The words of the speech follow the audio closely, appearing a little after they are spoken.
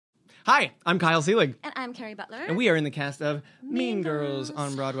Hi, I'm Kyle Selig. And I'm Kerry Butler. And we are in the cast of Mean Girls. Girls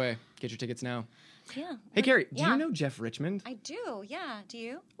on Broadway. Get your tickets now. Yeah. Hey, Kerry, do yeah. you know Jeff Richmond? I do, yeah. Do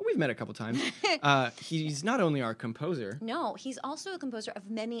you? Well, we've met a couple times. He's not only our composer. No, he's also a composer of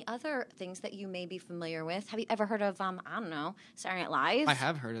many other things that you may be familiar with. Have you ever heard of, I don't know, Saturday Night Live? I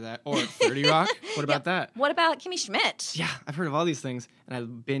have heard of that. Or 30 Rock. What about that? What about Kimmy Schmidt? Yeah, I've heard of all these things, and I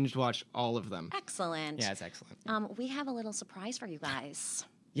binged watched all of them. Excellent. Yeah, it's excellent. We have a little surprise for you guys.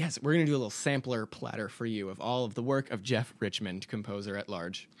 Yes, we're going to do a little sampler platter for you of all of the work of Jeff Richmond, composer at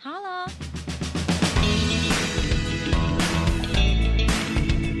large. Holla.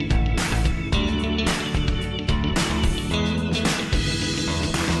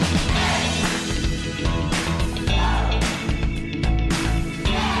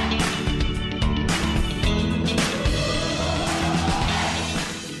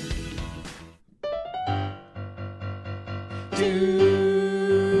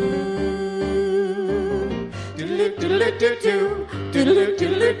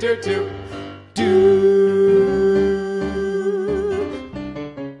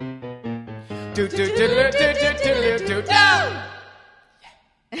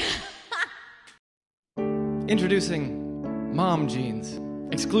 Introducing Mom Jeans,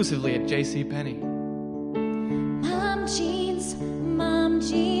 exclusively at JCPenney. Mom jeans,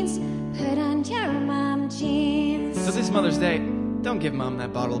 put on your mom jeans. So this Mother's Day, don't give Mom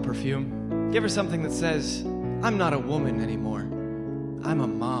that bottle of perfume. Give her something that says, I'm not a woman anymore. I'm a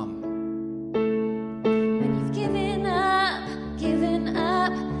mom. When you've given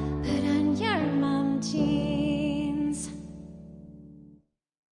up, put on your mom jeans.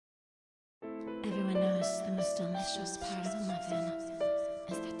 Everyone knows the most delicious part of a muffin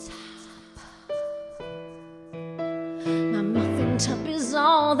is the top. My Muffintop is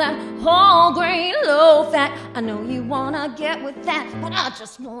all that whole grain, low fat. I know you wanna get with that, but I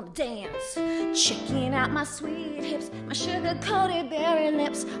just wanna dance. Checking out my sweet hips, my sugar-coated berry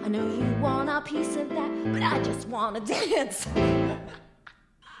lips. I know you want a piece of that, but I just wanna dance.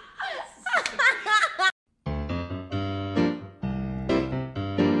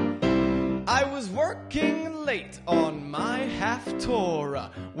 I was working late on my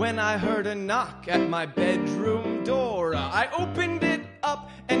half-Torah when I heard a knock at my bedroom door. I opened it up,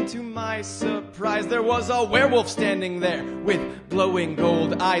 and to my surprise, there was a werewolf standing there with glowing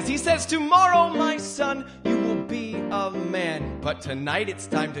gold eyes. He says, tomorrow, my son, you will be a man, but tonight it's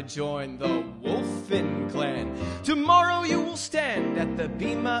time to join the Wolfen clan. Tomorrow you will stand at the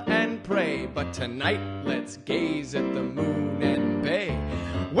bima and pray, but tonight let's gaze at the moon and bay.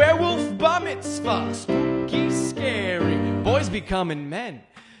 Werewolf bar mitzvah, spooky, scary. Boys becoming men,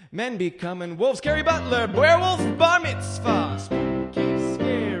 men becoming wolves. Kerry Butler, werewolf bar mitzvah, spooky,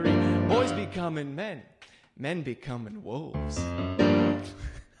 scary. Boys becoming men, men becoming wolves.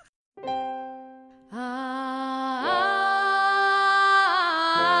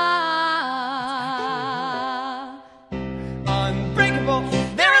 Unbreakable,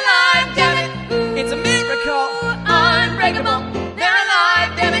 they're alive, damn it. It's a miracle. Unbreakable.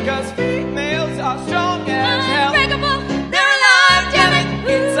 Because females are strong as hell. Unbreakable, They're alive, damn it.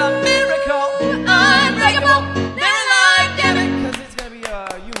 It's a miracle. unbreakable, They're alive, damn it. Because it's gonna be a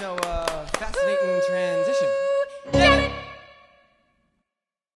fascinating transition. damn it.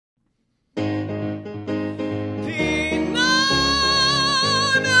 Peeno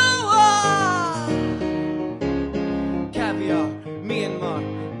Noir. Caviar, Myanmar,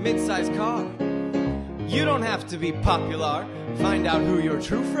 mid-sized car. You don't have to be popular. Find out who your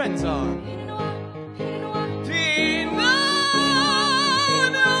true friends are. Peeno Noir. Peeno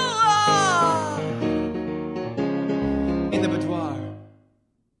Noir. In the boudoir.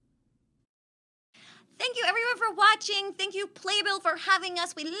 Thank you, everyone, for watching. Thank you, Playbill, for having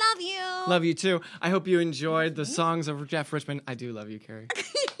us. We love you. Love you too. I hope you enjoyed the songs of Jeff Richmond. I do love you, Kerry.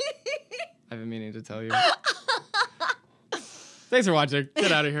 I've been meaning to tell you. Thanks for watching.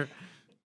 Get out of here.